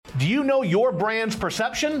Do you know your brand's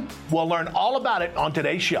perception? We'll learn all about it on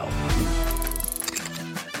today's show.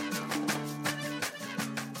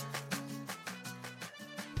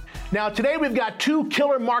 Now, today we've got two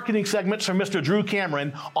killer marketing segments from Mr. Drew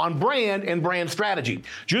Cameron on brand and brand strategy.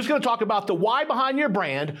 Drew's going to talk about the why behind your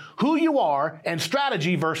brand, who you are, and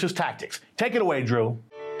strategy versus tactics. Take it away, Drew.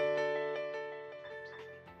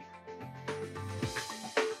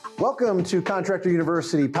 Welcome to Contractor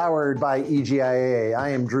University, powered by EGIA. I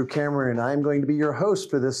am Drew Cameron, and I'm going to be your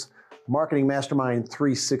host for this Marketing Mastermind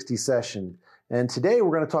 360 session. And today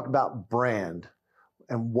we're going to talk about brand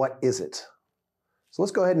and what is it. So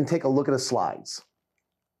let's go ahead and take a look at the slides.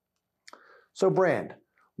 So brand,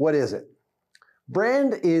 what is it?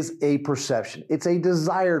 Brand is a perception. It's a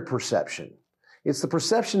desired perception. It's the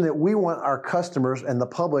perception that we want our customers and the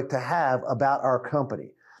public to have about our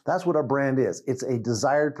company. That's what our brand is. It's a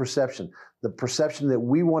desired perception, the perception that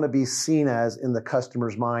we want to be seen as in the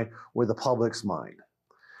customer's mind or the public's mind.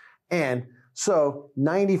 And so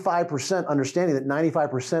 95%, understanding that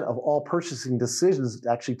 95% of all purchasing decisions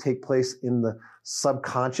actually take place in the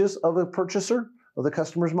subconscious of a purchaser, of the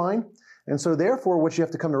customer's mind. And so therefore, what you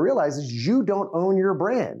have to come to realize is you don't own your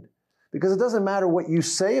brand, because it doesn't matter what you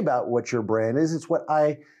say about what your brand is. It's what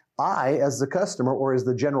I as the customer or as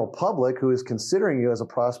the general public who is considering you as a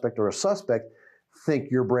prospect or a suspect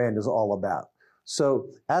think your brand is all about.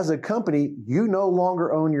 So as a company, you no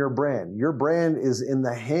longer own your brand. Your brand is in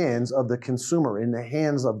the hands of the consumer, in the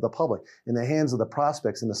hands of the public, in the hands of the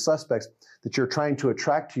prospects and the suspects that you're trying to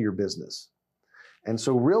attract to your business. And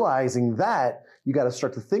so realizing that, you got to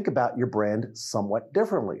start to think about your brand somewhat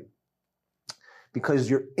differently. Because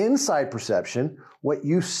your inside perception, what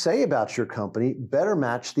you say about your company, better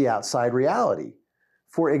match the outside reality.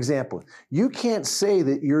 For example, you can't say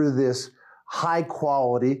that you're this high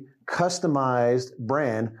quality, customized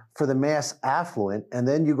brand for the mass affluent, and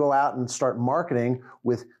then you go out and start marketing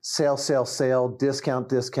with sale,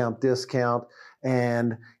 discount,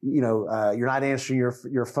 and you're not answering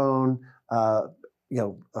your phone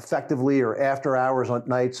effectively or after hours on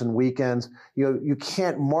nights and weekends. You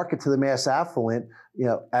can't market to the mass affluent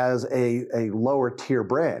as a lower tier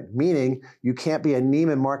brand, meaning you can't be a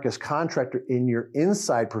Neiman Marcus contractor in your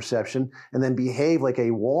inside perception and then behave like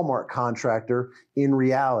a Walmart contractor in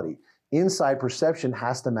reality. Inside perception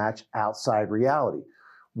has to match outside reality.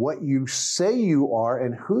 What you say you are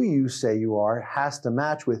and who you say you are has to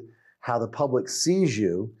match with how the public sees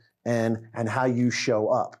you and how you show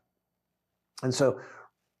up. And so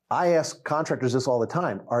I ask contractors this all the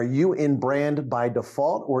time. Are you in brand by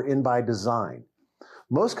default or in by design?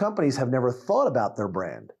 Most companies have never thought about their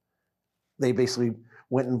brand. They basically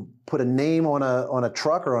went and put a name on a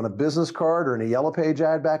truck or on a business card or in a Yellow Page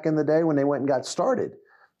ad back in the day when they went and got started.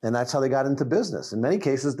 And that's how they got into business. In many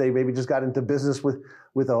cases, they maybe just got into business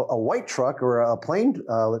with a white truck or a plain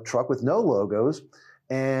truck with no logos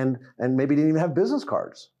and maybe didn't even have business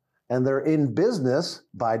cards. And they're in business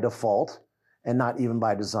by default and not even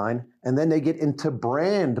by design. And then they get into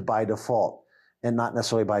brand by default and not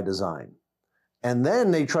necessarily by design. And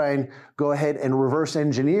then they try and go ahead and reverse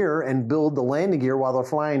engineer and build the landing gear while they're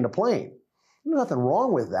flying the plane. There's nothing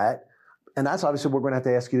wrong with that. And that's obviously what we're going to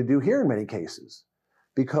have to ask you to do here in many cases.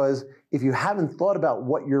 Because if you haven't thought about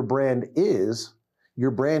what your brand is,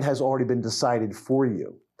 your brand has already been decided for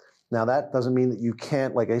you. Now, that doesn't mean that you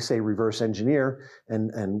can't, like I say, reverse engineer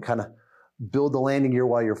and kind of build the landing gear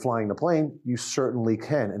while you're flying the plane. You certainly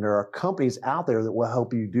can. And there are companies out there that will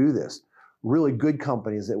help you do this. Really good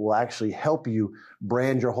companies that will actually help you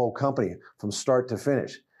brand your whole company from start to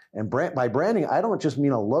finish. And by branding, I don't just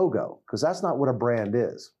mean a logo, because that's not what a brand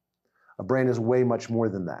is. A brand is way much more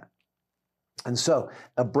than that. And so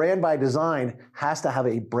a brand by design has to have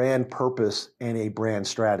a brand purpose and a brand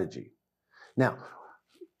strategy. Now,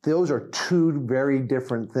 those are two very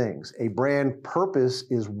different things. A brand purpose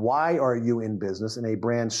is why are you in business, and a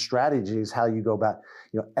brand strategy is how you go about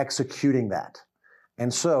executing that.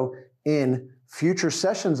 And so in future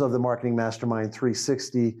sessions of the Marketing Mastermind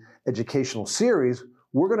 360 educational series,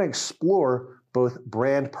 we're going to explore both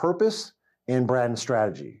brand purpose and brand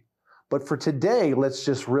strategy. But for today, let's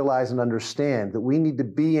just realize and understand that we need to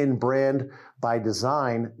be in brand by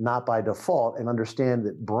design, not by default, and understand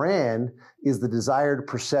that brand is the desired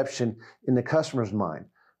perception in the customer's mind,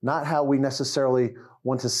 not how we necessarily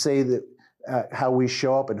want to say that how we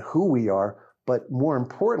show up and who we are, but more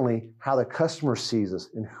importantly, how the customer sees us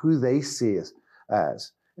and who they see us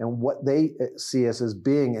as and what they see us as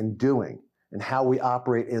being and doing, and how we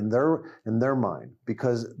operate in their mind,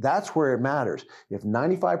 because that's where it matters. If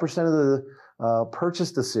 95% of the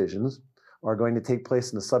purchase decisions are going to take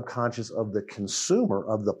place in the subconscious of the consumer,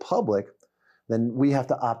 of the public, then we have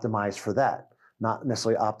to optimize for that, not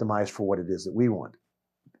necessarily optimize for what it is that we want.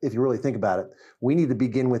 If you really think about it, we need to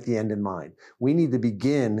begin with the end in mind. We need to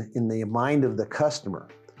begin in the mind of the customer,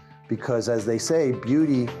 because as they say,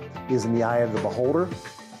 beauty is in the eye of the beholder,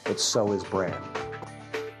 but so is brand.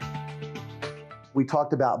 We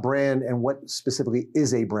talked about brand and what specifically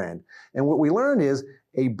is a brand. And what we learned is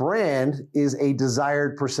a brand is a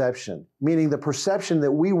desired perception, meaning the perception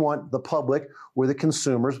that we want the public or the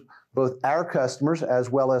consumers, both our customers as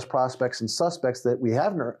well as prospects and suspects that we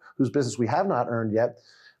haven't, whose business we have not earned yet.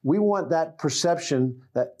 We want that perception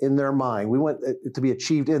that in their mind. We want it to be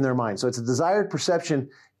achieved in their mind. So it's a desired perception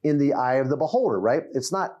in the eye of the beholder, right?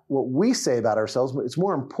 It's not what we say about ourselves, but it's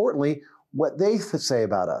more importantly what they say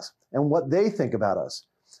about us and what they think about us.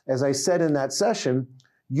 As I said in that session,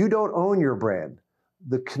 you don't own your brand.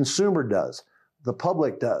 The consumer does. The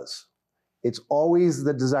public does. It's always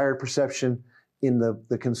the desired perception in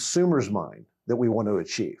the consumer's mind that we want to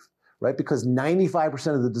achieve, right? Because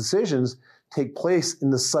 95% of the decisions take place in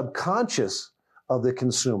the subconscious of the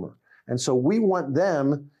consumer. And so we want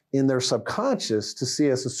them in their subconscious to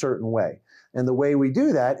see us a certain way. And the way we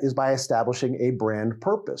do that is by establishing a brand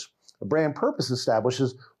purpose. A brand purpose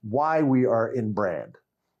establishes why we are in brand.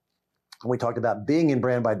 And we talked about being in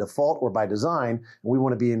brand by default or by design, and we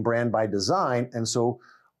want to be in brand by design. And so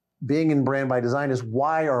being in brand by design is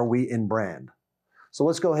why are we in brand? So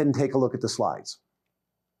let's go ahead and take a look at the slides.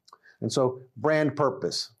 And so brand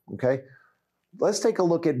purpose, okay? Let's take a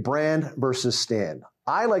look at brand versus stand.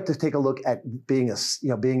 I like to take a look at being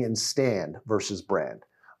in stand versus brand.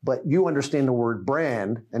 But you understand the word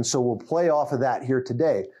brand, and so we'll play off of that here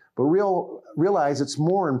today. But realize it's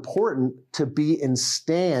more important to be in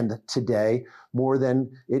stand today more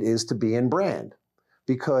than it is to be in brand,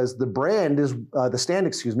 because the brand is the stand,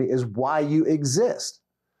 is why you exist.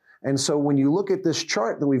 And so when you look at this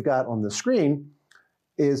chart that we've got on the screen,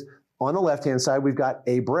 is on the left-hand side we've got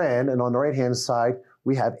a brand, and on the right-hand side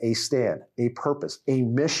we have a stand, a purpose, a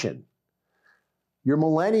mission. Your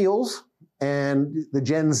millennials and the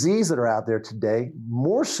Gen Zs that are out there today,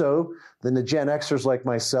 more so than the Gen Xers like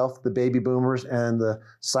myself, the baby boomers, and the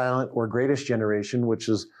silent or greatest generation, which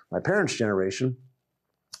is my parents' generation.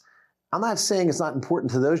 I'm not saying it's not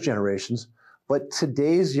important to those generations, but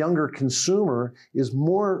today's younger consumer is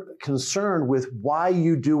more concerned with why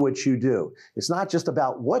you do what you do. It's not just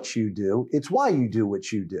about what you do, it's why you do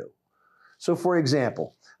what you do. So for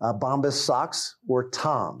example, Bombas socks or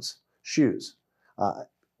Tom's shoes,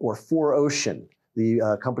 or 4Ocean,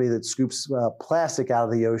 the company that scoops plastic out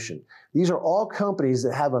of the ocean. These are all companies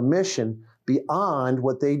that have a mission beyond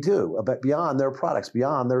what they do, beyond their products,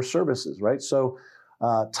 beyond their services, right? So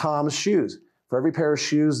Tom's shoes, for every pair of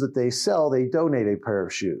shoes that they sell, they donate a pair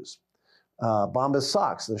of shoes. Bombas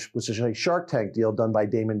socks, which is a Shark Tank deal done by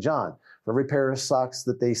Daymond John. For every pair of socks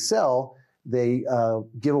that they sell, they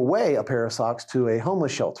give away a pair of socks to a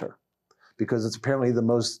homeless shelter, because it's apparently the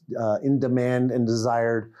most in demand and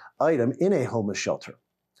desired item in a homeless shelter.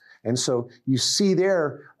 And so you see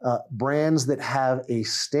there brands that have a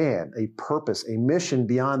stand, a purpose, a mission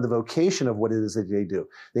beyond the vocation of what it is that they do.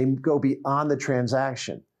 They go beyond the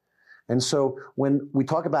transaction. And so when we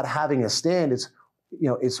talk about having a stand,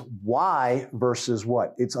 it's why versus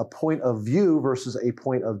what. It's a point of view versus a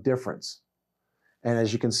point of difference. And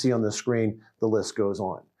as you can see on the screen, the list goes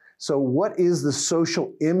on. So what is the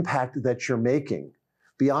social impact that you're making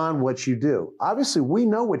beyond what you do? Obviously, we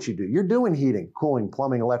know what you do. You're doing heating, cooling,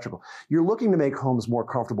 plumbing, electrical. You're looking to make homes more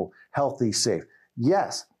comfortable, healthy, safe.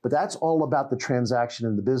 Yes, but that's all about the transaction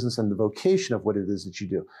and the business and the vocation of what it is that you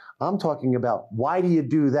do. I'm talking about why do you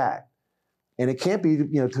do that? And it can't be,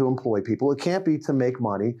 to employ people. It can't be to make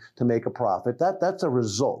money, to make a profit. That's a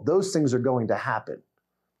result. Those things are going to happen.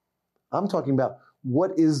 I'm talking about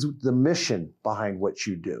what is the mission behind what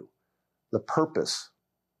you do, the purpose,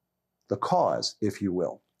 the cause, if you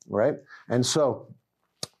will, right? And so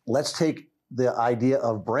let's take the idea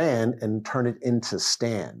of brand and turn it into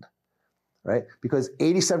stand, right? Because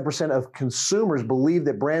 87% of consumers believe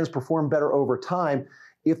that brands perform better over time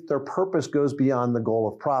if their purpose goes beyond the goal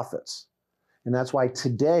of profits. And that's why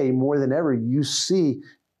today, more than ever, you see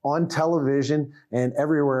on television and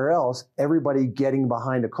everywhere else, everybody getting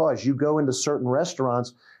behind a cause. You go into certain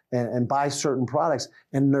restaurants and buy certain products,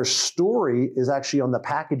 and their story is actually on the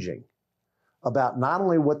packaging about not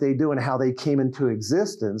only what they do and how they came into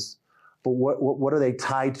existence, but what are they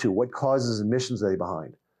tied to? What causes and missions are they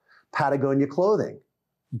behind? Patagonia clothing,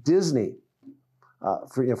 Disney,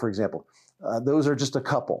 for example. Those are just a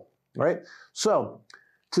couple, right? So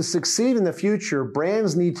to succeed in the future,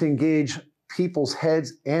 brands need to engage people's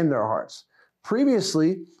heads and their hearts.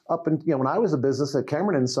 Previously, when I was a business at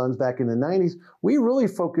Cameron and Sons back in the 90s, we really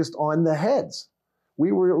focused on the heads.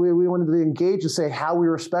 We wanted to engage and say how we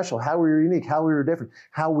were special, how we were unique, how we were different,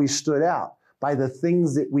 how we stood out by the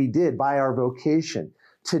things that we did, by our vocation.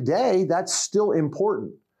 Today, that's still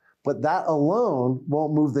important, but that alone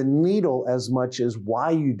won't move the needle as much as why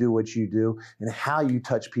you do what you do and how you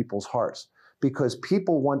touch people's hearts. Because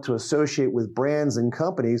people want to associate with brands and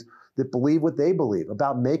companies that believe what they believe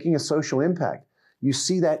about making a social impact. You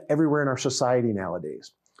see that everywhere in our society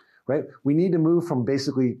nowadays. Right? We need to move from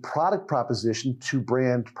basically product proposition to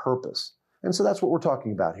brand purpose. And so that's what we're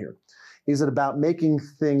talking about here. Is it about making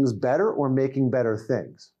things better or making better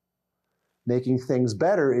things? Making things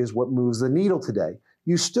better is what moves the needle today.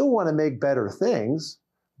 You still want to make better things,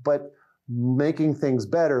 but making things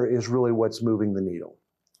better is really what's moving the needle.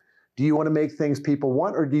 Do you want to make things people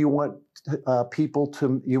want, or do you want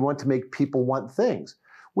to make people want things?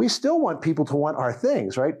 We still want people to want our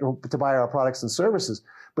things, right? To buy our products and services.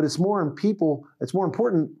 But it's more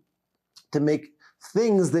important to make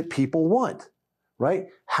things that people want, right?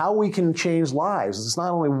 How we can change lives. It's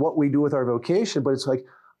not only what we do with our vocation, but it's like,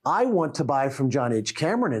 I want to buy from John H.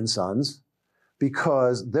 Cameron and Sons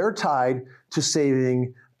because they're tied to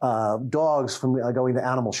saving dogs from going to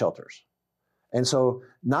animal shelters. And so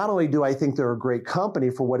not only do I think they're a great company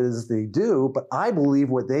for what it is they do, but I believe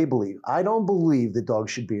what they believe. I don't believe that dogs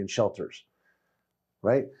should be in shelters,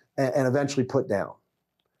 right? And eventually put down.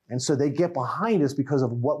 And so they get behind us because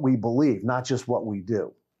of what we believe, not just what we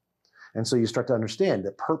do. And so you start to understand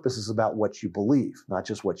that purpose is about what you believe, not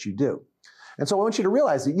just what you do. And so I want you to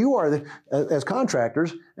realize that you are, as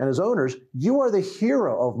contractors and as owners, you are the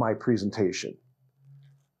hero of my presentation.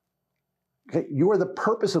 Okay? You are the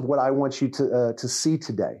purpose of what I want you to see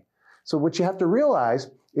today. So what you have to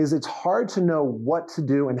realize is it's hard to know what to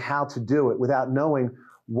do and how to do it without knowing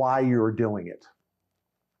why you're doing it.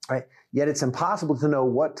 Right? Yet it's impossible to know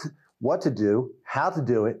what to do, how to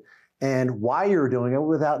do it, and why you're doing it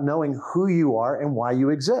without knowing who you are and why you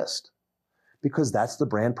exist. Because that's the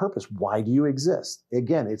brand purpose. Why do you exist?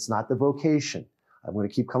 Again, it's not the vocation. I'm going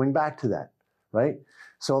to keep coming back to that, right?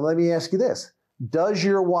 So let me ask you this. Does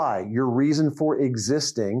your why, your reason for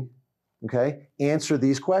existing, okay, answer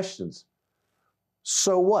these questions?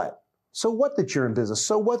 So what? So what that you're in business?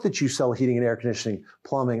 So what that you sell heating and air conditioning,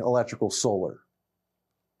 plumbing, electrical, solar?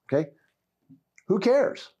 Okay? Who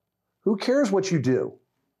cares? Who cares what you do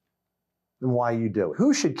and why you do it?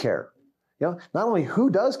 Who should care? You know, not only who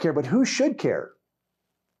does care, but who should care?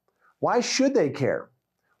 Why should they care?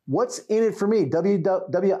 What's in it for me?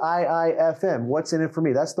 WIIFM, what's in it for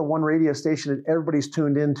me? That's the one radio station that everybody's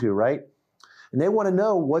tuned into, right? And they want to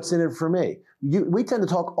know what's in it for me. We tend to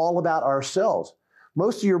talk all about ourselves.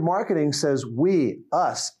 Most of your marketing says we,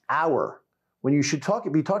 us, our, when you should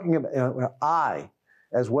be talking about I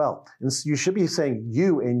as well. And you should be saying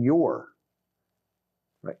you and your.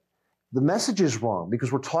 Right? The message is wrong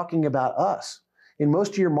because we're talking about us. In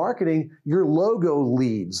most of your marketing, your logo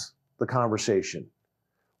leads the conversation.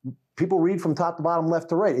 People read from top to bottom, left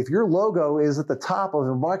to right. If your logo is at the top of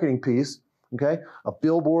a marketing piece, okay, a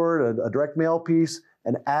billboard, a direct mail piece,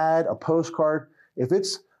 an ad, a postcard, if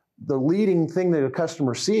it's the leading thing that a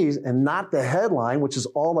customer sees and not the headline, which is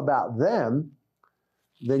all about them,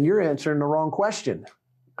 then you're answering the wrong question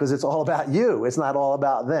because it's all about you. It's not all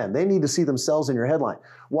about them. They need to see themselves in your headline.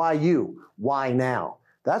 Why you? Why now?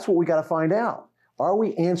 That's what we got to find out. Are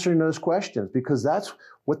we answering those questions? Because that's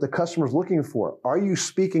what the customer's looking for. Are you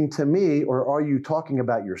speaking to me or are you talking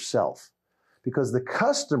about yourself? Because the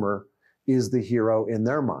customer is the hero in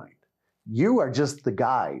their mind. You are just the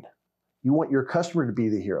guide. You want your customer to be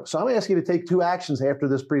the hero. So I'm going to ask you to take 2 actions after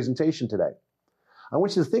this presentation today. I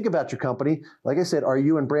want you to think about your company. Like I said, are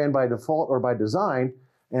you in brand by default or by design?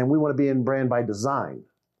 And we want to be in brand by design.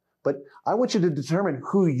 But I want you to determine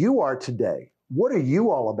who you are today. What are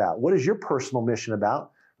you all about? What is your personal mission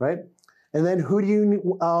about, right? And then who do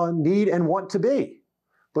you need and want to be,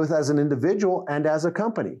 both as an individual and as a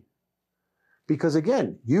company? Because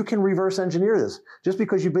again, you can reverse engineer this. Just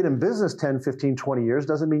because you've been in business 10, 15, 20 years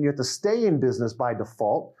doesn't mean you have to stay in business by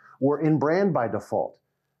default or in brand by default.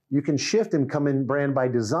 You can shift and come in brand by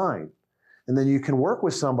design. And then you can work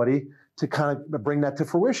with somebody to kind of bring that to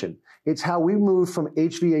fruition. It's how we moved from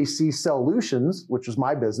HVAC Solutions, which was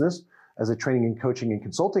my business as a training and coaching and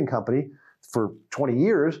consulting company for 20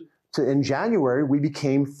 years, to in January, we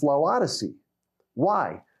became Flow Odyssey.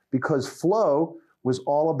 Why? Because Flow was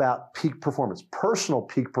all about peak performance, personal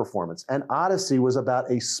peak performance. And Odyssey was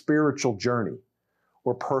about a spiritual journey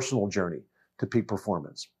or personal journey to peak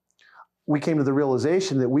performance. We came to the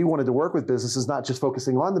realization that we wanted to work with businesses, not just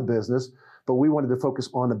focusing on the business, but we wanted to focus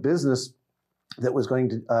on the business that was going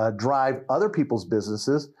to drive other people's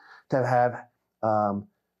businesses to have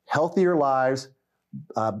healthier lives,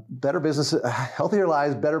 better businesses, healthier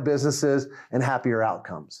lives, better businesses, and happier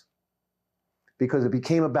outcomes. Because it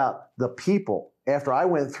became about the people. After I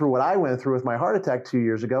went through what I went through with my heart attack 2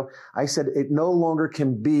 years ago, I said it no longer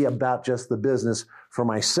can be about just the business for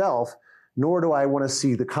myself, nor do I want to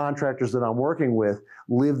see the contractors that I'm working with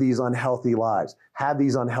live these unhealthy lives, have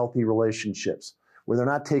these unhealthy relationships where they're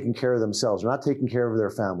not taking care of themselves, they're not taking care of their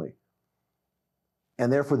family.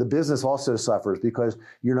 And therefore the business also suffers because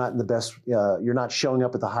you're not in the best, you're not showing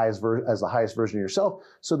up at the highest as the highest version of yourself.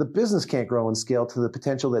 So the business can't grow and scale to the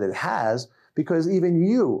potential that it has because even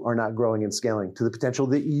you are not growing and scaling to the potential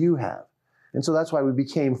that you have. And so that's why we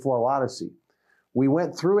became Flow Odyssey. We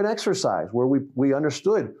went through an exercise where we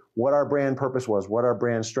understood what our brand purpose was, what our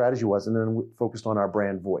brand strategy was, and then we focused on our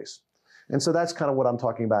brand voice. And so that's kind of what I'm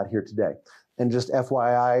talking about here today. And just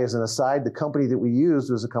FYI, as an aside, the company that we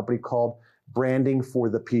used was a company called Branding for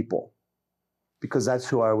the People, because that's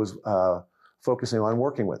who I was focusing on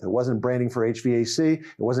working with. It wasn't branding for HVAC. It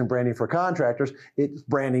wasn't branding for contractors. It's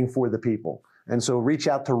branding for the people. And so reach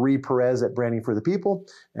out to Ree Perez at Branding for the People.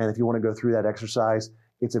 And if you want to go through that exercise,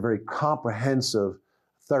 it's a very comprehensive,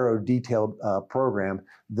 thorough, detailed program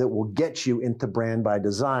that will get you into brand by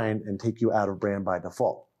design and take you out of brand by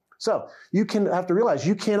default. So you have to realize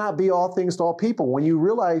you cannot be all things to all people. When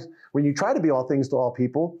you try to be all things to all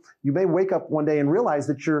people, you may wake up one day and realize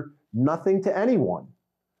that you're nothing to anyone.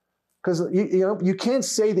 Because you can't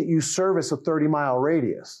say that you service a 30-mile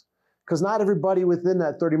radius, because not everybody within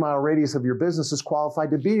that 30-mile radius of your business is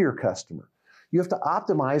qualified to be your customer. You have to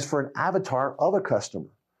optimize for an avatar of a customer.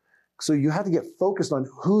 So you have to get focused on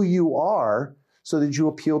who you are so that you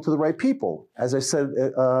appeal to the right people. As I said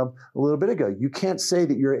a little bit ago, you can't say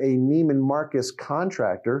that you're a Neiman Marcus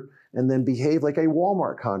contractor and then behave like a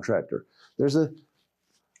Walmart contractor. There's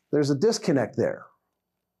a disconnect there.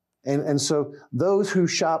 And so those who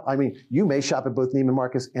shop, you may shop at both Neiman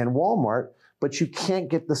Marcus and Walmart, but you can't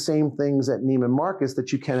get the same things at Neiman Marcus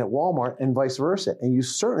that you can at Walmart and vice versa. And you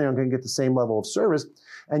certainly aren't going to get the same level of service,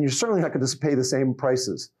 and you're certainly not going to pay the same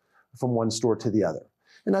prices from one store to the other.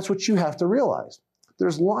 And that's what you have to realize.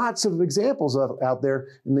 There's lots of examples out there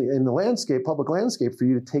in the landscape, public landscape, for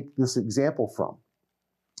you to take this example from.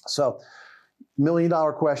 So,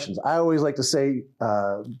 million-dollar questions. I always like to say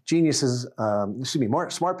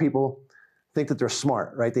smart people think that they're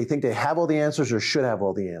smart, right? They think they have all the answers or should have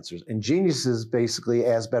all the answers. And geniuses basically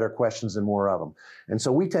ask better questions and more of them. And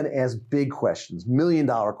so we tend to ask big questions,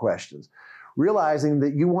 million-dollar questions, realizing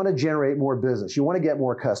that you want to generate more business, you want to get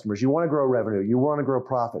more customers, you want to grow revenue, you want to grow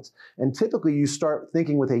profits. And typically you start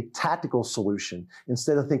thinking with a tactical solution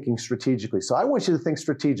instead of thinking strategically. So I want you to think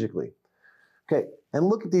strategically. Okay, and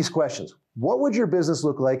look at these questions. What would your business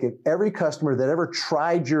look like if every customer that ever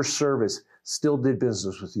tried your service still did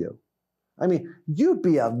business with you? You'd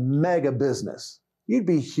be a mega business. You'd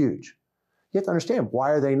be huge. You have to understand, why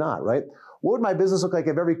are they not, right? What would my business look like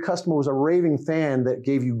if every customer was a raving fan that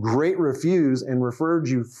gave you great reviews and referred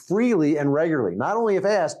you freely and regularly? Not only if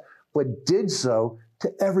asked, but did so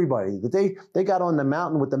to everybody, that they got on the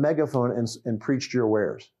mountain with the megaphone and preached your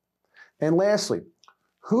wares. And lastly,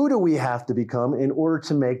 who do we have to become in order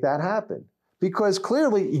to make that happen? Because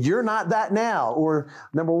clearly you're not that now. Or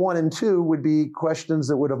number 1 and 2 would be questions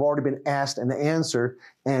that would have already been asked and answered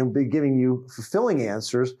and be giving you fulfilling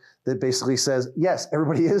answers that basically says, yes,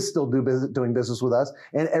 everybody is still doing business with us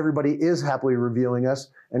and everybody is happily reviewing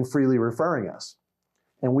us and freely referring us.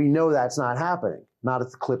 And we know that's not happening, not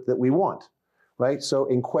at the clip that we want, right? So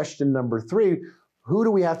in question number 3, who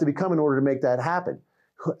do we have to become in order to make that happen?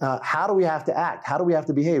 How do we have to act? How do we have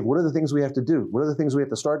to behave? What are the things we have to do? What are the things we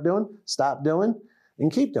have to start doing, stop doing,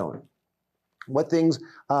 and keep doing? What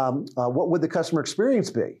would the customer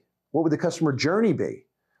experience be? What would the customer journey be?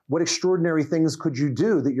 What extraordinary things could you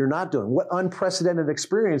do that you're not doing? What unprecedented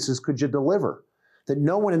experiences could you deliver that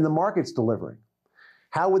no one in the market's delivering?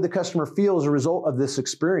 How would the customer feel as a result of this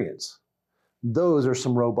experience? Those are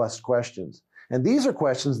some robust questions. And these are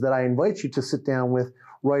questions that I invite you to sit down with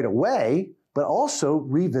right away, but also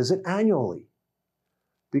revisit annually.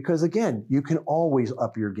 Because again, you can always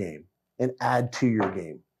up your game and add to your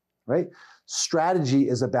game, right? Strategy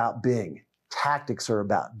is about being. Tactics are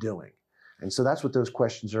about doing. And so that's what those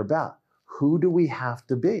questions are about. Who do we have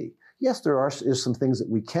to be? Yes, there is some things that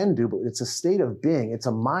we can do, but it's a state of being. It's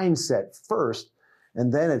a mindset first,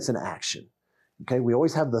 and then it's an action. Okay, we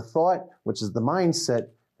always have the thought, which is the mindset,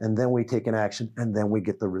 and then we take an action, and then we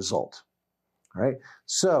get the result. All right,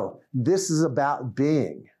 so this is about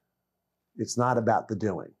being. It's not about the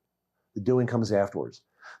doing. The doing comes afterwards.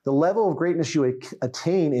 The level of greatness you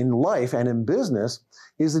attain in life and in business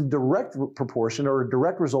is a direct proportion or a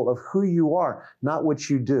direct result of who you are, not what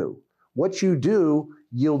you do. What you do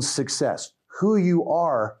yields success. Who you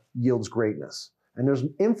are yields greatness. And there's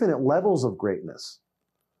infinite levels of greatness.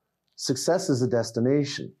 Success is a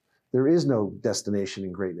destination. There is no destination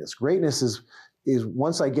in greatness. Greatness is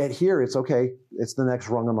once I get here, it's okay, it's the next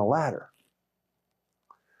rung on the ladder.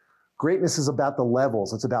 Greatness is about the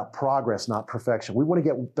levels. It's about progress, not perfection. We want to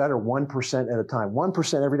get better 1% at a time,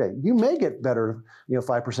 1% every day. You may get better,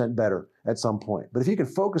 5% better at some point. But if you can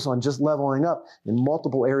focus on just leveling up in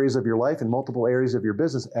multiple areas of your life and multiple areas of your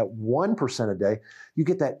business at 1% a day, you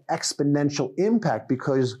get that exponential impact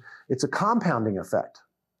because it's a compounding effect,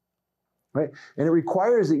 right? And it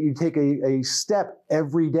requires that you take a step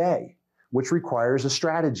every day, which requires a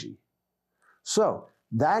strategy. So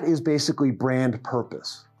that is basically brand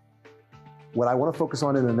purpose. What I want to focus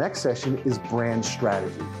on in the next session is brand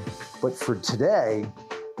strategy. But for today,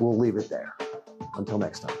 we'll leave it there. Until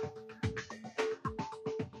next time.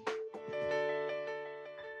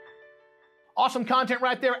 Awesome content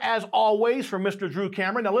right there, as always, from Mr. Drew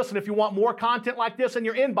Cameron. Now listen, if you want more content like this in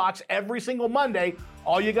your inbox every single Monday,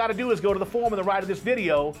 all you got to do is go to the form on the right of this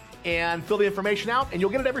video and fill the information out, and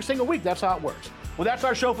you'll get it every single week. That's how it works. Well, that's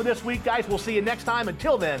our show for this week, guys. We'll see you next time.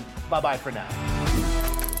 Until then, bye-bye for now.